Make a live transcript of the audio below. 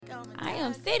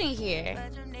am sitting here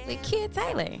with Kid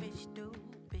Taylor.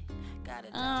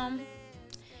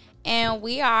 And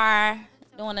we are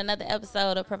doing another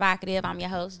episode of Provocative. I'm your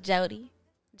host, Jody.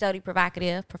 Jody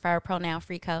Provocative, preferred pronoun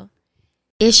Freako.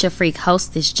 It's your freak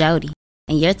hostess, Jody,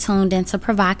 and you're tuned into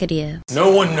Provocative.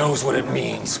 No one knows what it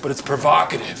means, but it's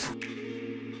provocative.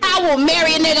 I will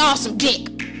marry a nigga off some dick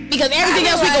because everything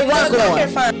else we can work on.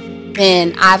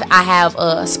 And I have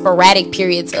sporadic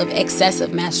periods of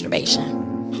excessive masturbation.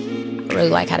 I really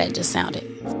like how that just sounded.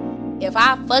 If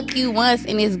I fuck you once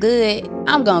and it's good,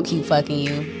 I'm gonna keep fucking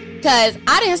you. Because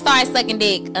I didn't start sucking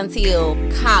dick until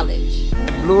college.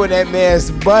 Blew in that man's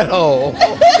butthole.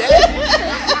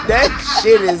 that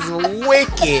shit is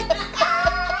wicked.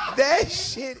 That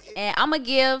shit. And I'm going to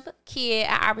give Kid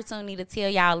an opportunity to tell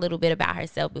y'all a little bit about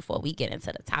herself before we get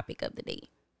into the topic of the day.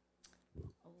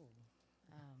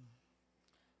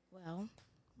 Well,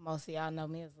 most of y'all know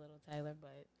me as Little Taylor,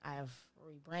 but I have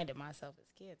rebranded myself as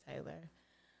Kid Taylor.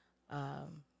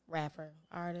 Rapper,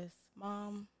 artist,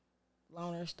 mom,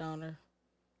 loner, stoner.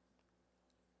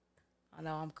 I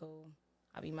know I'm cool.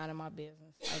 I be minding my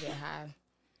business. I get high.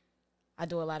 I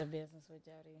do a lot of business with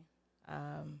Jody.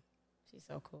 She's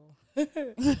so cool.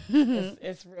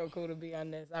 it's real cool to be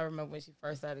on this. I remember when she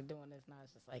first started doing this, and I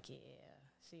was just like, yeah,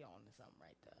 she on to something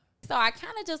right there. So I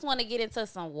kind of just want to get into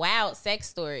some wild sex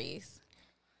stories.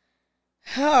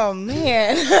 Oh,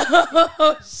 man.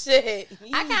 Oh, shit.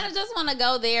 I kind of just want to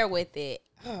go there with it.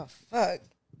 Oh, fuck.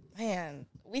 Man,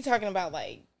 we talking about,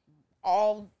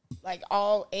 all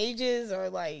ages or,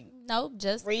 No,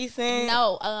 just recent?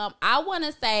 No, I want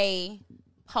to say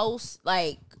post,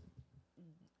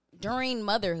 during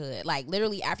motherhood,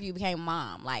 literally after you became a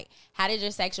mom. How did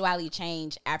your sexuality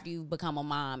change after you become a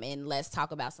mom? And let's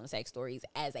talk about some sex stories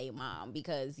as a mom,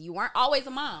 because you weren't always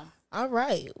a mom. All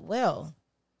right, well.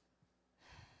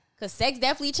 Because sex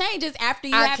definitely changes after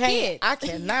you have kids. I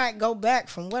cannot go back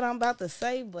from what I'm about to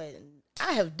say, but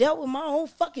I have dealt with my own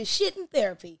fucking shit in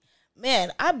therapy.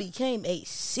 Man, I became a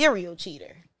serial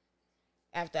cheater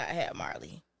after I had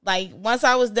Marley. Once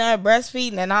I was done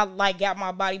breastfeeding and I, got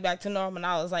my body back to normal and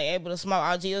I was, able to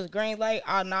smoke, it was green light.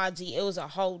 It was a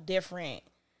whole different,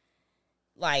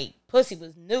 pussy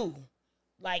was new.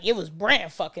 It was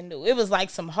brand fucking new. It was,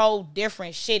 some whole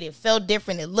different shit. It felt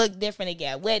different. It looked different. It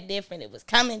got wet different. It was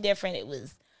coming different. It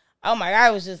was, oh, my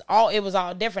God, it was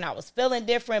all different. I was feeling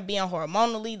different, being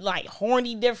hormonally,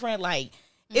 horny different.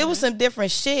 It was some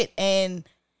different shit, and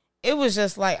it was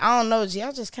just I don't know, G.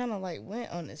 I just kind of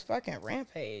went on this fucking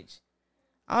rampage.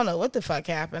 I don't know what the fuck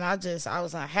happened. I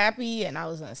was unhappy and I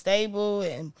was unstable,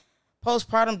 and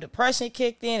postpartum depression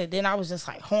kicked in, and then I was just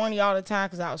horny all the time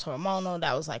because I was hormonal.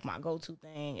 That was my go-to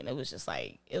thing, and it was just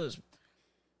I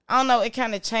don't know. It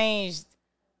kind of changed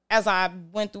as I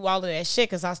went through all of that shit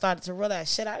because I started to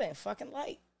realize shit I didn't fucking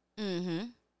like. Mm-hmm.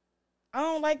 I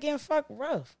don't like getting fucked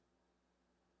rough.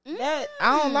 That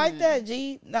I don't like that,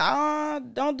 G. Nah,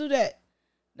 don't do that.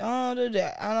 Don't do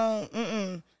that. I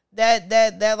don't.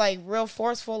 That real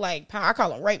forceful I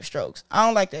call them rape strokes. I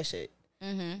don't like that shit.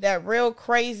 Mm-hmm. That real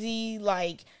crazy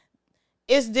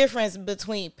it's difference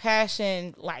between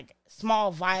passion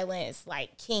small violence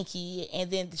kinky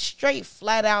and then the straight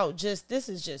flat out this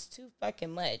is just too fucking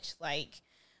much.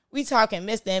 We talking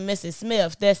Mr. and Mrs.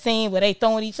 Smith, that scene where they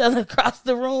throwing each other across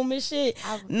the room and shit.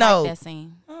 No. Like that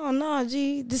scene. Oh, no,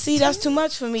 G. See, that's too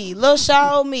much for me. Lil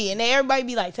Shaw, me. And then everybody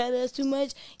be like, Taylor, that's too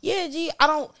much. Yeah, G.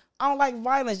 I don't like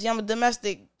violence, G. I'm a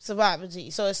domestic survivor, G.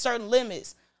 So there's certain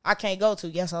limits I can't go to.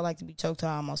 Yes, I like to be choked till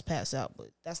I almost pass out, but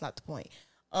that's not the point.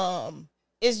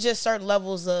 It's just certain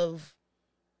levels of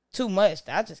too much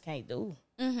that I just can't do.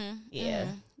 Mm-hmm. Yeah.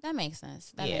 Mm-hmm. That makes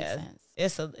sense. That makes sense.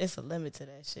 It's a limit to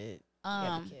that shit. You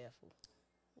gotta be careful.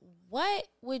 What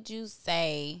would you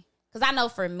say? Because I know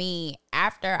for me,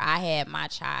 after I had my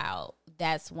child,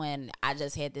 that's when I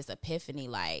just had this epiphany.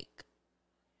 I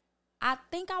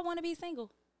think I want to be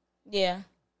single. Yeah.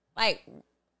 I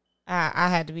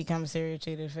had to become a serial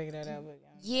cheater to figure that out.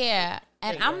 Yeah,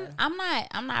 and I'm not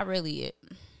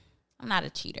a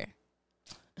cheater.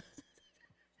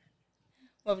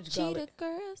 What would you call cheater it?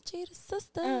 Girls, cheater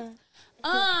sisters.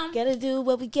 Gotta do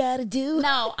what we gotta do.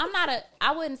 No,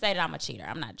 I wouldn't say that I'm a cheater.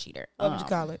 I'm not a cheater. What would you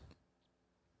call it?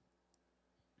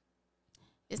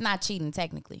 It's not cheating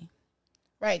technically.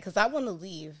 Right, because I want to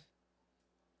leave.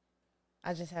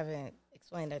 I just haven't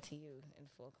explained that to you in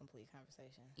full, complete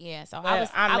conversation. Yeah, so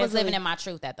I was living in my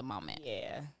truth at the moment.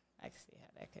 Yeah, I can see how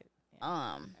that could.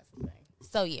 Yeah, that's the thing.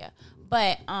 So yeah,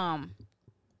 but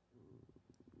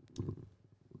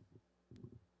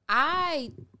I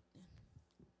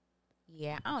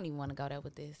don't even want to go there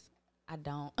with this. I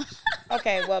don't.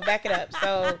 Okay, well, back it up.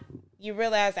 So you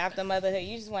realize after motherhood,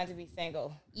 you just want to be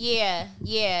single. Yeah,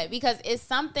 because it's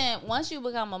something, once you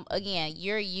become, again,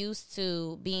 you're used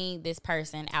to being this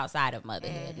person outside of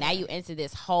motherhood. Now you enter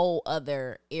this whole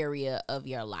other area of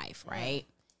your life, right?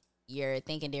 You're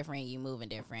thinking different, you moving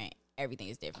different, everything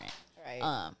is different.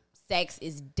 Right. Sex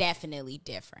is definitely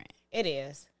different. It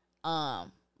is.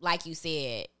 Like you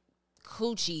said,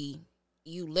 coochie,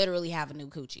 you literally have a new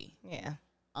coochie. Yeah.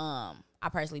 I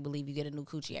personally believe you get a new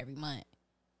coochie every month.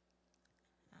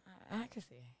 I can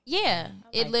see. Yeah,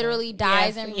 Like it literally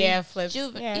that. dies Yeah, and flips.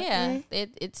 Yeah,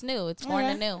 it's new. It's born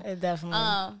anew. It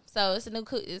definitely. So it's a new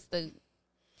it's the.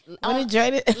 When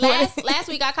enjoyed it. Last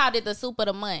week I called it the soup of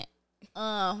the month.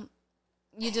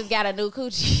 You just got a new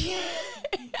coochie.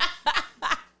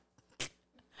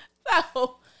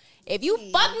 So if you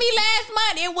fucked me last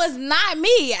month, it was not me.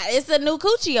 It's a new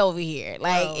coochie over here.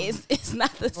 Like it's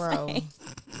not the same.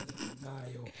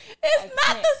 It's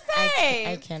not the same.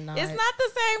 I cannot. It's not the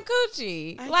same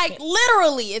coochie. Like,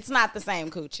 literally, it's not the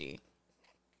same coochie.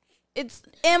 It's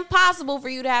impossible for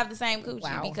you to have the same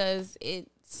coochie because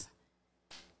it's...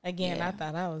 Again, I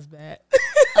thought I was bad.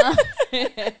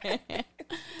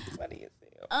 What do you say?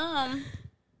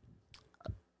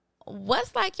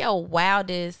 What's like your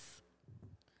wildest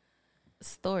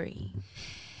story?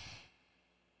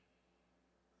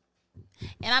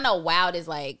 And I know wild is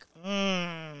like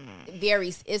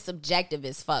it's subjective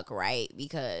as fuck, right?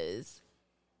 Because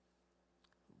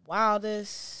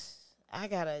wildest, I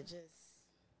gotta just.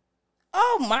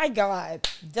 Oh my God,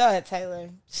 duh, Taylor.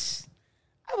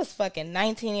 I was fucking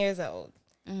 19 years old,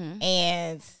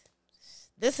 and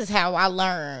this is how I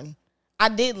learned. I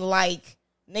didn't like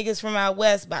niggas from out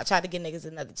west, but I tried to give niggas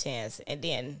another chance, and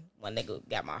then one nigga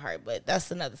got my heart. But that's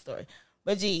another story.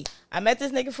 But gee, I met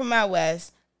this nigga from out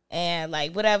west. And,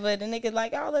 like, whatever, the nigga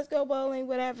like, oh, let's go bowling,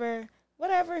 whatever.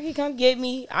 He come get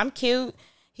me. I'm cute.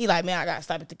 He like, man, I got to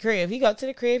stop at the crib. He go to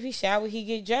the crib. He shower. He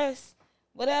get dressed.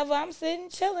 Whatever. I'm sitting,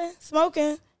 chilling,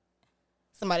 smoking.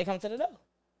 Somebody come to the door.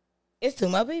 It's two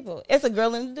more people. It's a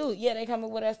girl and a dude. Yeah, they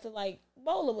coming with us to, like,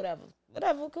 bowl or whatever.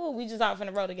 Whatever, cool. We just off in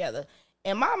the road together.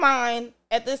 In my mind,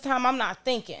 at this time, I'm not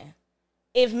thinking.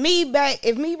 If me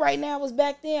right now was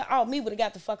back then, me would have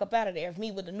got the fuck up out of there. If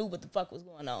me would have knew what the fuck was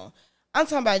going on. I'm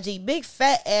talking about big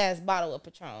fat ass bottle of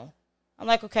Patron. I'm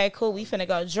like, okay, cool. We finna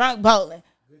go drunk bowling.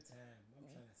 Good time. I'm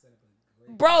trying to set up a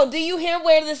great. Bro, do you hear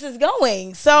where this is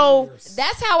going? So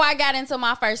that's how I got into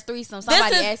my first threesome.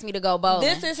 Somebody asked me to go bowling.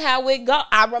 This is how it go.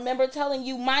 I remember telling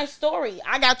you my story.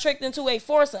 I got tricked into a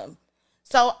foursome.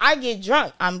 So I get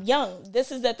drunk. I'm young.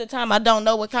 This is at the time I don't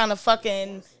know what kind of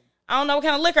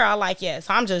liquor I like yet.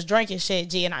 So I'm just drinking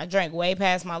shit, and I drank way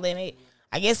past my limit.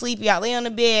 I get sleepy. I lay on the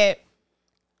bed.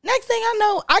 Next thing I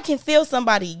know, I can feel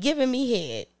somebody giving me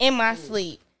head in my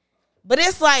sleep. But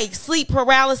it's like sleep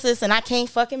paralysis and I can't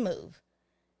fucking move.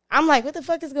 I'm like, what the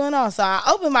fuck is going on? So I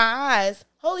open my eyes.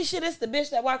 Holy shit, it's the bitch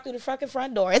that walked through the fucking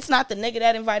front door. It's not the nigga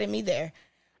that invited me there.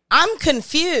 I'm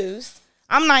confused.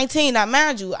 I'm 19. Now,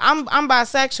 mind you, I'm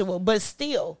bisexual, but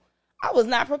still, I was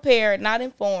not prepared, not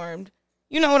informed.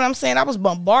 You know what I'm saying? I was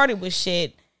bombarded with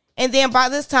shit. And then by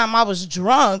this time, I was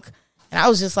drunk. And I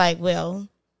was just like, well...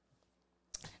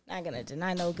 not gonna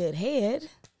deny no good head.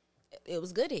 It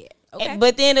was good head. Okay.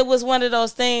 But then it was one of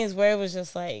those things where it was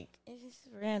just like, it's just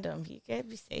random. You gotta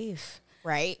be safe.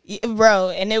 Right. Bro,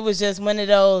 and it was just one of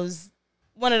those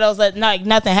like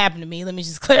nothing happened to me. Let me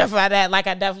just clarify that. Like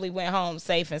I definitely went home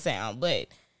safe and sound. But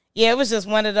yeah, it was just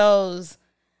one of those,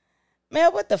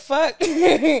 man, what the fuck?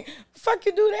 Fuck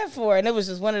you do that for? And it was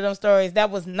just one of those stories.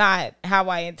 That was not how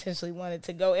I intentionally wanted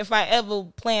to go. If I ever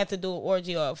planned to do an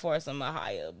orgy or a foursome or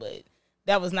higher, but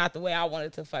that was not the way I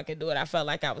wanted to fucking do it. I felt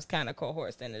like I was kind of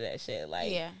coerced into that shit.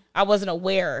 Like, I wasn't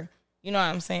aware. You know what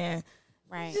I'm saying?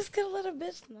 Right. You just could let a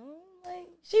bitch know. Like,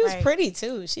 she was pretty,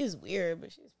 too. She was weird,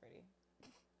 but she was pretty.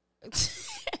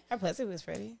 Her pussy was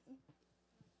pretty.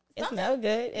 It smelled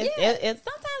good. Sometimes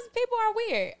people are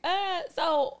weird.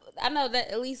 So, I know that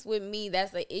at least with me,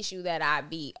 that's the issue that I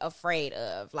be afraid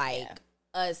of. Like,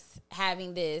 us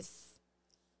having this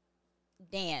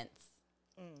dance.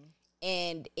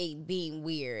 And it being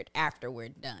weird after we're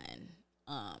done.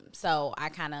 So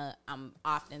I'm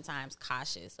oftentimes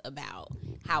cautious about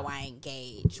how I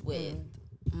engage with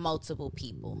multiple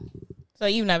people. So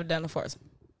you've never done a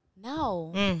foursome?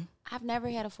 No. I've never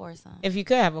had a foursome. If you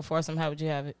could have a foursome, how would you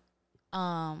have it?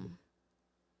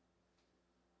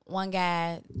 One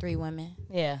guy, 3 women.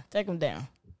 Yeah, take them down.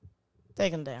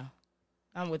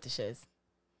 I'm with the shits.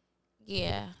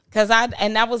 Yeah.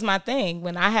 And that was my thing.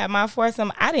 When I had my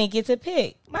foursome, I didn't get to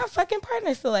pick my fucking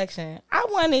partner selection. I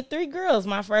wanted 3 girls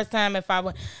my first time. If I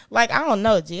went, like, I don't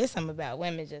know, G. It's something about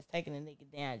women just taking a nigga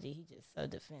down, G. He just so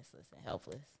defenseless and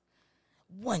helpless.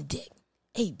 1 dick,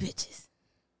 8 bitches.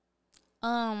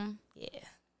 Yeah.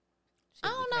 I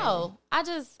don't know.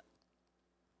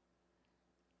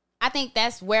 I think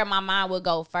that's where my mind would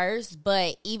go first.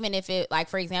 But even if it, like,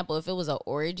 for example, if it was an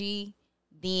orgy,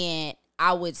 then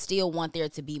I would still want there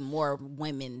to be more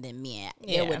women than men.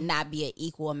 Yeah. There would not be an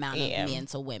equal amount of men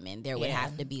to women. There would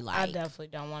have to be like, I definitely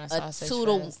don't want a sausage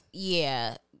fest.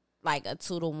 Like a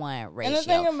 2-to-1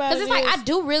 ratio. Because it's like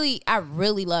I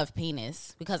really love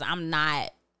penis because I'm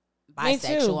not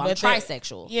bisexual. I'm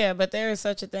trisexual. But there is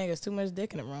such a thing as too much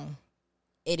dick in the room.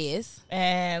 It is.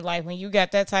 And like when you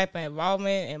got that type of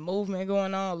involvement and movement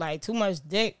going on, like too much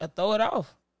dick, throw it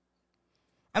off.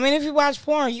 I mean, if you watch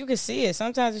porn, you can see it.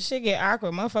 Sometimes the shit get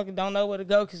awkward. Motherfucker don't know where to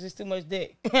go because there's too much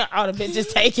dick. All the bitches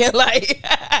taking like,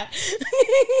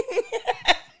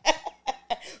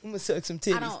 I'm gonna suck some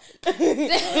titties.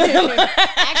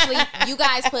 Actually, you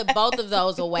guys put both of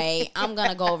those away. I'm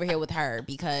gonna go over here with her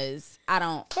because I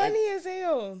don't. Funny as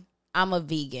hell. I'm a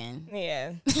vegan.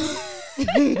 Yeah.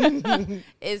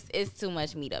 It's too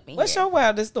much meat up in here. What's your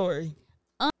wildest story?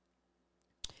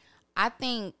 I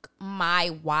think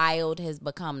my wild has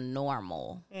become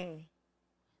normal.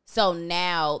 So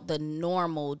now the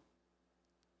normal,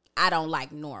 I don't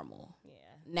like normal. Yeah.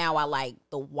 Now I like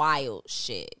the wild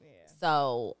shit. Yeah.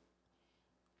 So,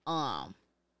 I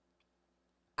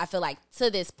feel like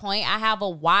to this point I have a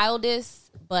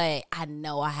wildest, but I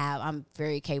know I'm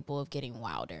very capable of getting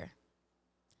wilder.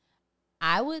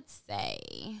 I would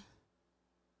say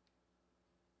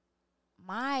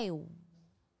I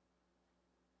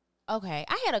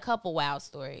had a couple wild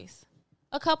stories.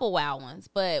 A couple wild ones,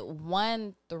 but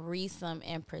one threesome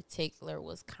in particular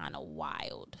was kind of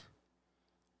wild.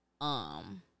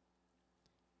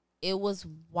 It was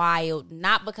wild,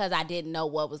 not because I didn't know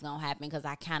what was going to happen, because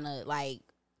I kind of like...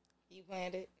 You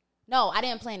planned it? No, I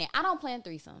didn't plan it. I don't plan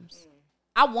threesomes.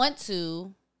 I want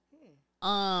to.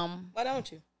 Why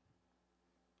don't you?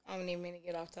 I don't even mean to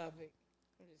get off topic.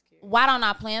 I'm just curious. Why don't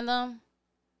I plan them?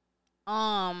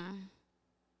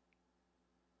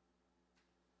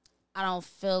 I don't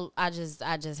feel. I just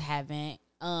haven't.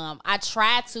 I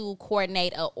tried to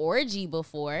coordinate an orgy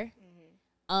before.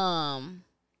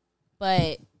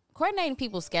 But coordinating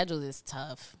people's schedules is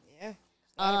tough. Yeah.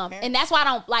 And that's why I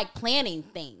don't like planning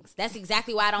things. That's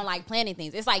exactly why I don't like planning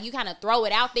things. It's like you kind of throw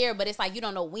it out there, but it's like you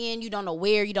don't know when, you don't know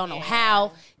where, you don't know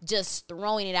how. Just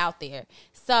throwing it out there.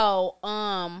 So,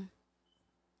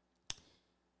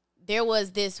 there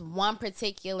was this one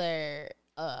particular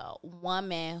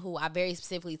woman who I very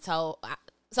specifically told.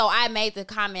 So I made the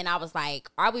comment. I was like,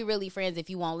 "Are we really friends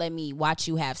if you won't let me watch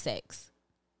you have sex?"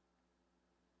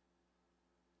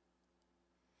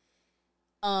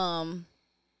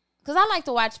 Cause I like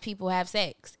to watch people have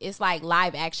sex. It's like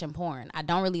live action porn. I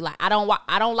don't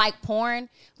like porn,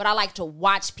 but I like to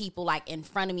watch people like in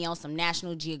front of me on some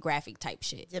National Geographic type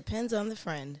shit. Depends on the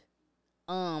friend.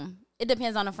 It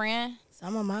depends on the friend.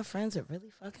 Some of my friends are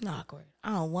really fucking awkward.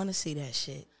 I don't want to see that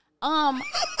shit. So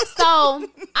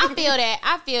I feel that.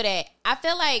 I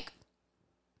feel like,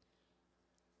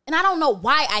 and I don't know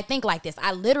why I think like this.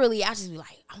 I just be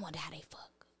like, I wonder how they fuck.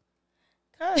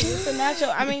 Cause it's a natural.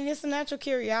 I mean, it's a natural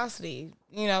curiosity,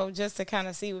 you know, just to kind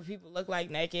of see what people look like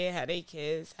naked, how they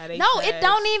kiss, how they. No, sex. It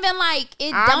don't even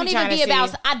be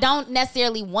about. I don't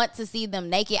necessarily want to see them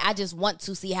naked. I just want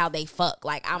to see how they fuck.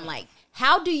 Like I'm like,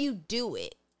 how do you do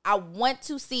it? I want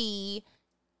to see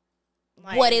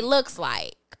what it looks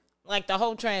like. Like the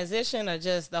whole transition, or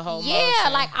just the whole. Yeah,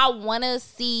 motion? like I want to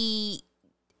see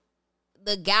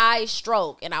the guy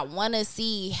stroke, and I want to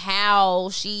see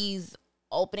how she's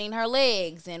opening her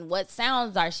legs and what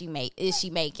sounds is she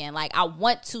making. Like I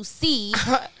want to see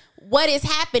what is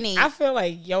happening. I feel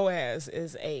like your ass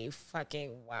is a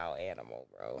fucking wild animal,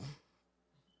 bro.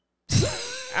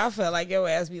 I feel like your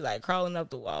ass be like crawling up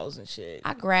the walls and shit.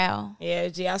 I growl. Yeah,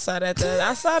 G, I saw that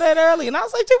early, and I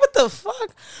was like, dude, what the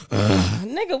fuck?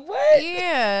 Nigga, what?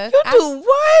 Yeah. You do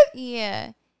what?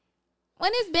 Yeah.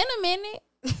 When it's been a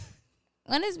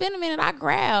minute, I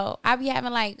growl. I be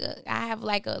having I have a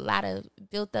lot of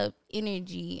built up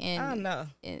energy and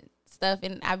stuff,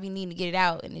 and I be needing to get it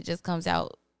out, and it just comes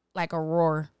out like a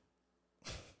roar.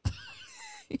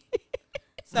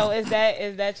 So is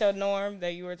that your norm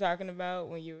that you were talking about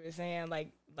when you were saying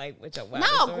like with your wild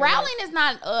story? Growling is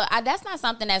not that's not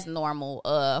something that's normal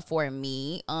for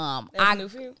me. That's new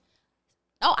for you?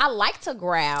 Oh, I like to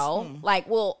growl.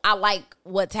 I like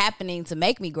what's happening to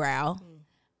make me growl.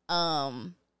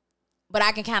 but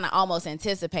I can kind of almost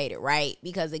anticipate it, right?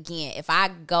 Because again, if I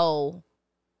go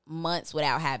months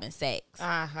without having sex,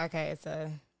 okay,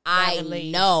 I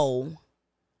know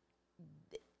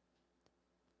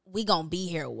we gonna be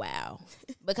here a while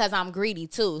because I'm greedy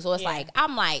too. So it's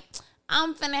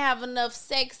I'm finna have enough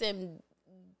sex and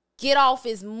get off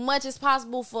as much as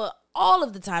possible for all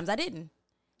of the times I didn't.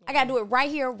 I gotta do it right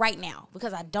here, right now,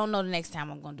 because I don't know the next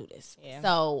time I'm gonna do this. Yeah.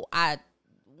 So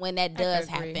when that does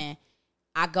happen,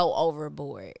 I go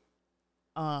overboard.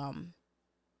 I'm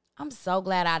so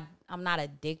glad I'm not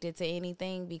addicted to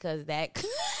anything, because that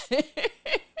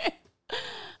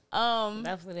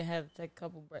definitely have to take a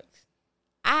couple breaks.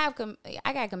 I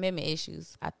got commitment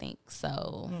issues, I think.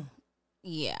 So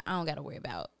yeah, I don't gotta worry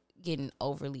about getting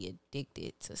overly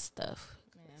addicted to stuff.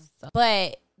 Yeah. So,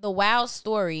 but the wild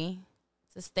story,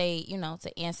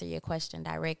 to answer your question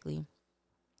directly,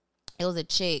 it was a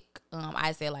chick.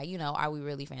 I said, like, are we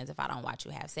really friends if I don't watch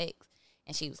you have sex?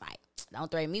 And she was like, don't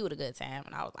threaten me with a good time.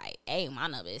 And I was like, hey, my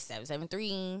number is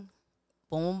 773.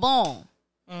 Boom, boom.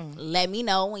 Let me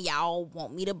know when y'all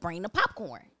want me to bring the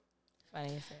popcorn.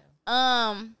 Funny as hell.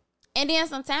 And then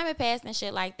some time had passed and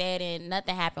shit like that, and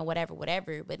nothing happened,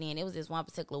 whatever. But then it was this one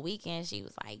particular weekend. She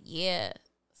was like, yeah,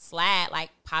 slide,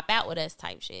 like, pop out with us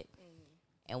type shit.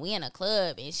 And we in a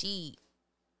club, and she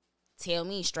tell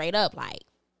me straight up, like,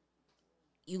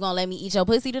 you gonna let me eat your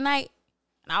pussy tonight?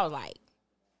 And I was like,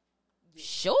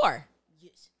 sure.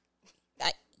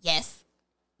 Yes.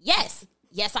 Yes,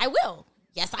 I will.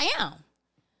 Yes, I am.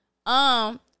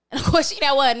 And of course, she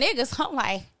that was a nigga, so I'm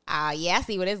like, yeah, I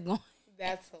see where this going.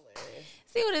 That's hilarious.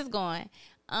 See where this going.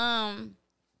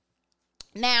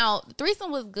 Now, the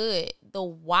threesome was good. The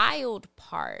wild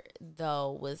part,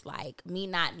 though, was like me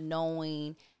not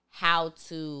knowing how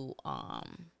to,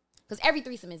 because every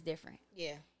threesome is different.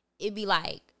 Yeah. It'd be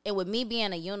like, and with me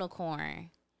being a unicorn,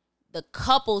 the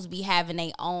couples be having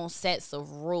their own sets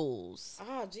of rules.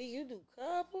 Oh, gee, you do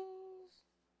couples?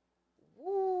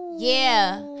 Ooh,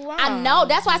 yeah. I know.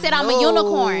 That's why I said I'm a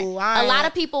unicorn. A lot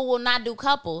of people will not do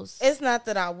couples. It's not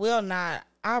that I will not.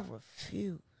 I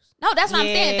refuse. No, that's what I'm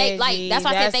saying. That's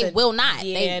why I said they will not.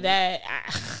 Yeah,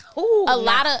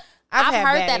 I've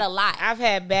heard that a lot. I've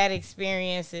had bad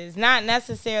experiences, not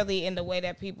necessarily in the way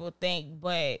that people think,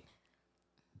 but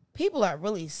people are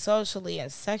really socially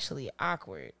and sexually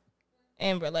awkward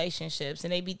in relationships,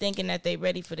 and they be thinking that they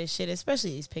ready for this shit,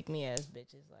 especially these pick-me-ass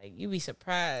bitches. Like, you be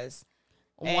surprised.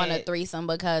 Want a threesome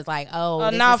because, like, this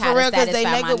no, is for how real, to because they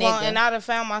satisfy my nigga. and I'd have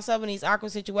found myself in these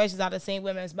awkward situations. I'd have seen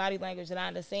women's body language, and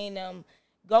I'd have seen them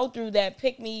go through that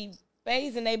pick-me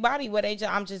phase in their body where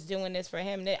I'm just doing this for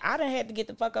him. I done had to get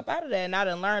the fuck up out of that, and I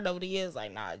done learned over the years,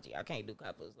 like, nah, G, I can't do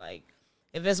couples. Like,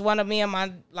 if it's one of me and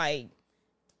my, like,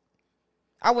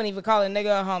 I wouldn't even call a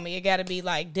nigga a homie. It got to be,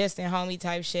 like, distant homie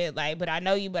type shit. Like, but I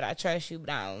know you, but I trust you, but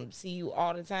I don't see you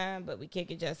all the time, but we kick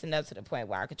it just enough to the point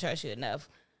where I could trust you enough.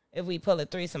 If we pull a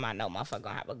threesome, I know motherfucker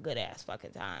gonna have a good ass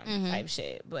fucking time type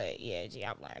shit. But yeah, G,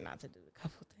 I've learned not to do the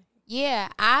couple things. Yeah,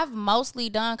 I've mostly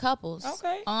done couples.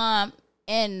 Okay.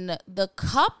 And the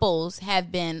couples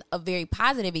have been a very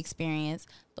positive experience.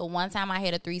 The one time I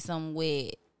had a threesome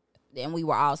and we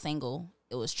were all single,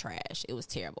 it was trash. It was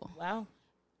terrible. Wow.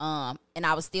 And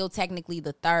I was still technically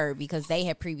the third because they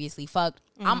had previously fucked.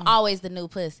 I'm always the new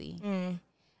pussy.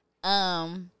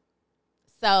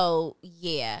 So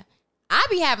yeah. I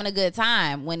be having a good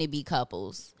time when it be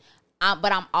couples.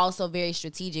 But I'm also very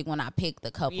strategic when I pick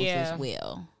the couples as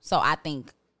well. So I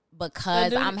think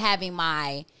because I'm having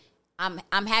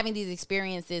these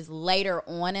experiences later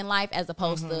on in life as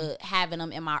opposed to having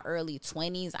them in my early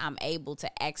 20s, I'm able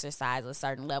to exercise a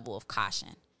certain level of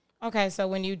caution. Okay, so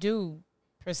when you do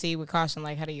proceed with caution,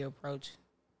 like, how do you approach?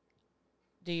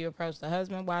 Do you approach the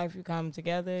husband, wife, you come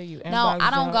together? No,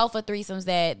 I don't go for threesomes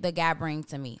that the guy brings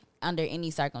to me under any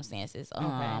circumstances.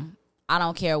 Okay. I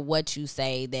don't care what you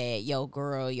say that your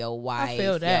girl, your wife. I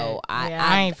feel that.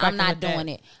 I'm not doing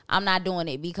it. I'm not doing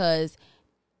it because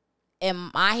in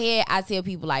my head, I tell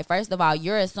people, like, first of all,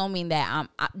 you're assuming that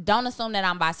don't assume that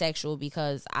I'm bisexual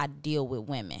because I deal with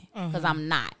women, because I'm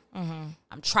not.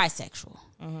 I'm trisexual.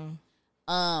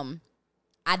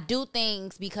 I do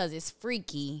things because it's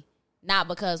freaky, not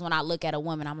because when I look at a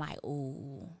woman, I'm like,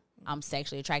 ooh, I'm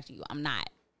sexually attracted to you. I'm not.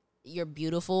 You're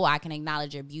beautiful. I can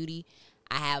acknowledge your beauty.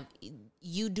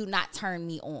 You do not turn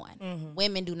me on.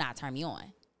 Women do not turn me on.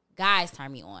 Guys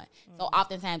turn me on. So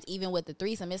oftentimes, even with the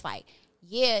threesome, it's like,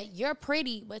 yeah, you're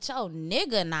pretty, but your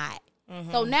nigga not.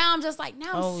 So now I'm just like,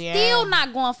 I'm still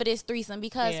not going for this threesome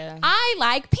because I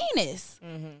like penis.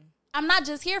 I'm not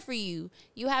just here for you.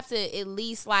 You have to at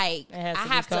least, like, I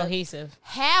have to be cohesive.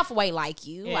 Halfway like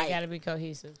you. Yeah, like, it got to be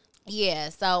cohesive. Yeah.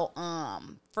 So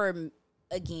for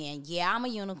again, yeah, I'm a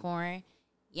unicorn.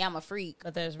 Yeah, I'm a freak.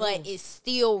 But there's but rules. it's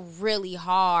still really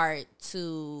hard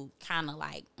to kind of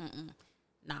like,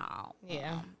 no.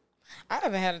 Yeah. I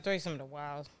haven't had a threesome in a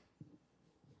while.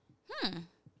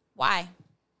 Why?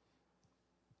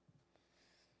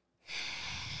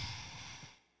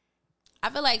 I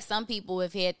feel like some people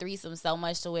have had threesomes so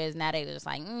much to where now they're just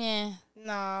like, yeah.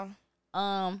 No.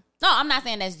 No, I'm not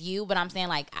saying that's you, but I'm saying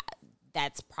like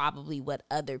that's probably what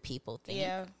other people think.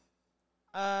 Yeah.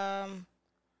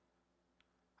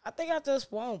 I think I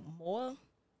just want more.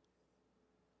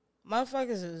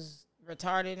 Motherfuckers is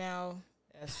retarded now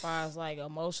as far as like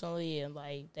emotionally and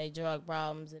like they drug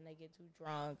problems and they get too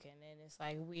drunk and then it's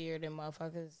like weird and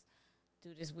motherfuckers do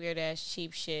this weird ass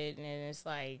cheap shit and then it's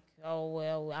like, oh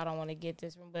well, I don't want to get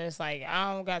this one, but it's like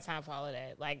I don't got time for all of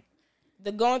that. Like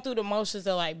the going through the motions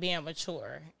of like being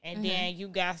mature and then you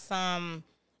got some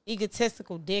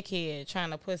egotistical dickhead trying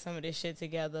to put some of this shit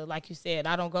together. Like you said,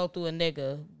 I don't go through a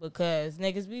nigga because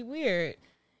niggas be weird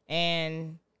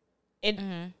and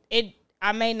I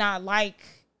may not like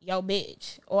your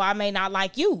bitch or I may not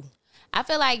like you. I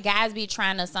feel like guys be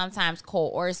trying to sometimes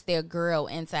coerce their girl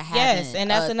into having and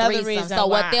that's another threesome. reason. So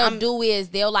why what they'll do is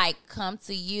they'll like come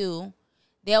to you.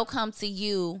 They'll come to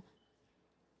you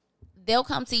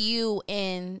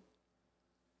and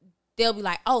they'll be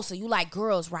like, oh, so you like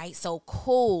girls, right? So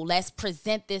cool. Let's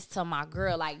present this to my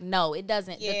girl. Like, no, it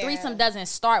doesn't. Yeah. The threesome doesn't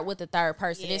start with the third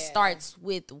person. Yeah. It starts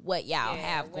with what y'all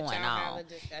have what going y'all have on. a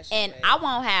discussion And with. I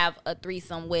won't have a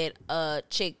threesome with a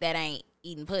chick that ain't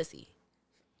eating pussy.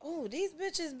 Oh, these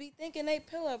bitches be thinking they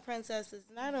pillow princesses,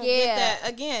 and I don't Yeah. get that.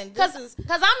 Again, this is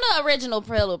Cause I'm the original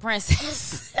pillow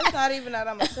princess. it's not even that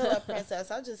I'm a pillow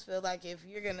princess. I just feel like if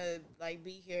you're gonna like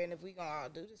be here and if we gonna all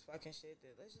do this fucking shit,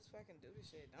 then let's just fucking do this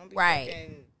shit. Don't be Right.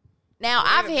 fucking Now, worried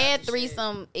I've about had this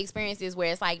threesome experiences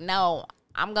where it's like, no,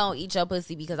 I'm gonna eat your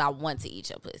pussy because I want to eat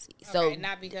your pussy. So Okay,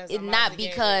 not because it's I'm not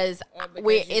obligated because or because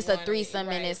we're you it's a want it, threesome and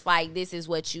right. it's like this is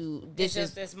what you it's this is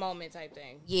just this moment type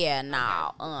thing. yeah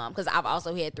nah because I've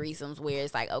also had threesomes where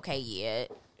it's like okay yeah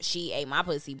she ate my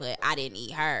pussy but I didn't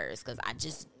eat hers because I'm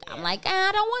like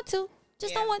I don't want to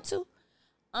don't want to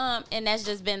and that's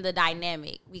just been the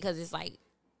dynamic because it's like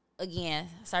again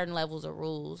certain levels of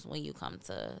rules when you come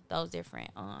to those different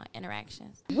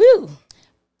interactions. Woo.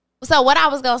 So what I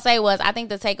was going to say was I think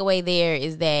the takeaway there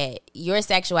is that your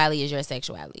sexuality is your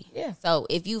sexuality. Yeah. So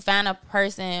if you find a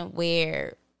person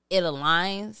where it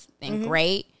aligns, then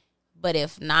great. But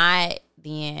if not,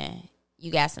 then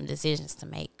you got some decisions to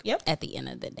make at the end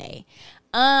of the day.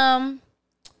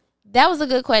 That was a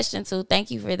good question too. Thank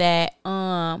you for that.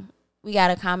 We got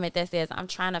a comment that says, I'm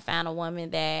trying to find a woman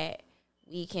that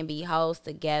we can be hoes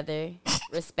together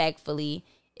respectfully.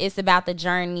 It's about the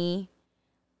journey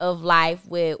of life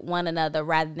with one another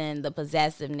rather than the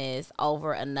possessiveness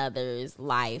over another's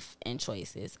life and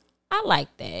choices. I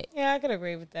like that. Yeah, I could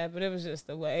agree with that, but it was just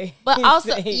the way. But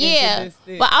also, yeah.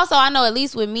 but also I know at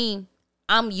least with me,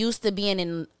 I'm used to being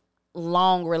in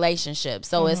long relationships.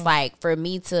 So it's like for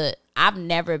me I've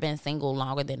never been single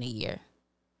longer than a year.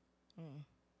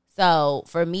 So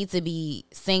for me to be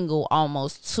single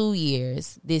almost 2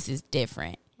 years, this is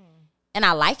different. And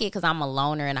I like it because I'm a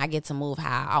loner and I get to move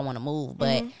how I want to move.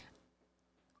 But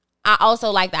I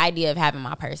also like the idea of having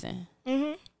my person.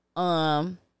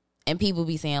 And people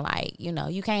be saying like, you know,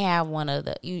 you can't have one of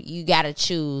the, you got to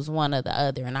choose one or the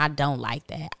other. And I don't like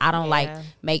that. I don't like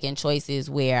making choices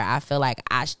where I feel like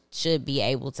I should be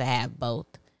able to have both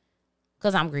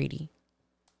because I'm greedy.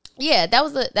 Yeah, that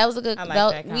was a good. I like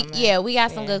that comment. We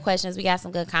got some good questions. We got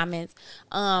some good comments.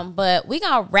 But we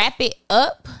gonna wrap it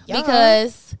up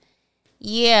because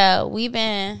we've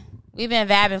been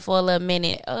vibing for a little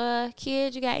minute.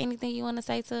 Kid, you got anything you want to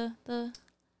say to the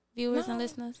viewers and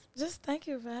listeners? Just thank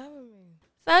you for having me.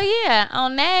 So yeah,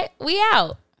 on that, we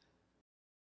out.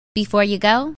 Before you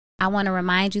go, I want to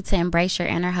remind you to embrace your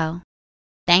inner hoe.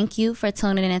 Thank you for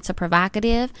tuning in to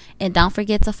Provocative, and don't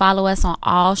forget to follow us on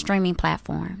all streaming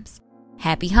platforms.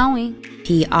 Happy hoeing.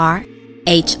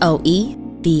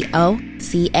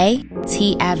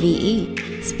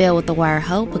 PRHOEVOCATIVE. Spell with the word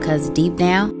hoe because deep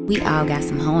down, we all got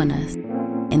some hoe in us.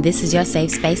 And this is your safe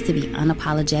space to be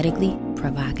unapologetically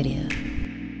provocative.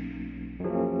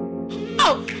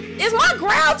 Oh, is my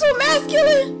growl too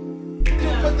masculine? You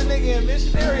put the nigga in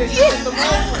missionary and the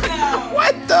moment.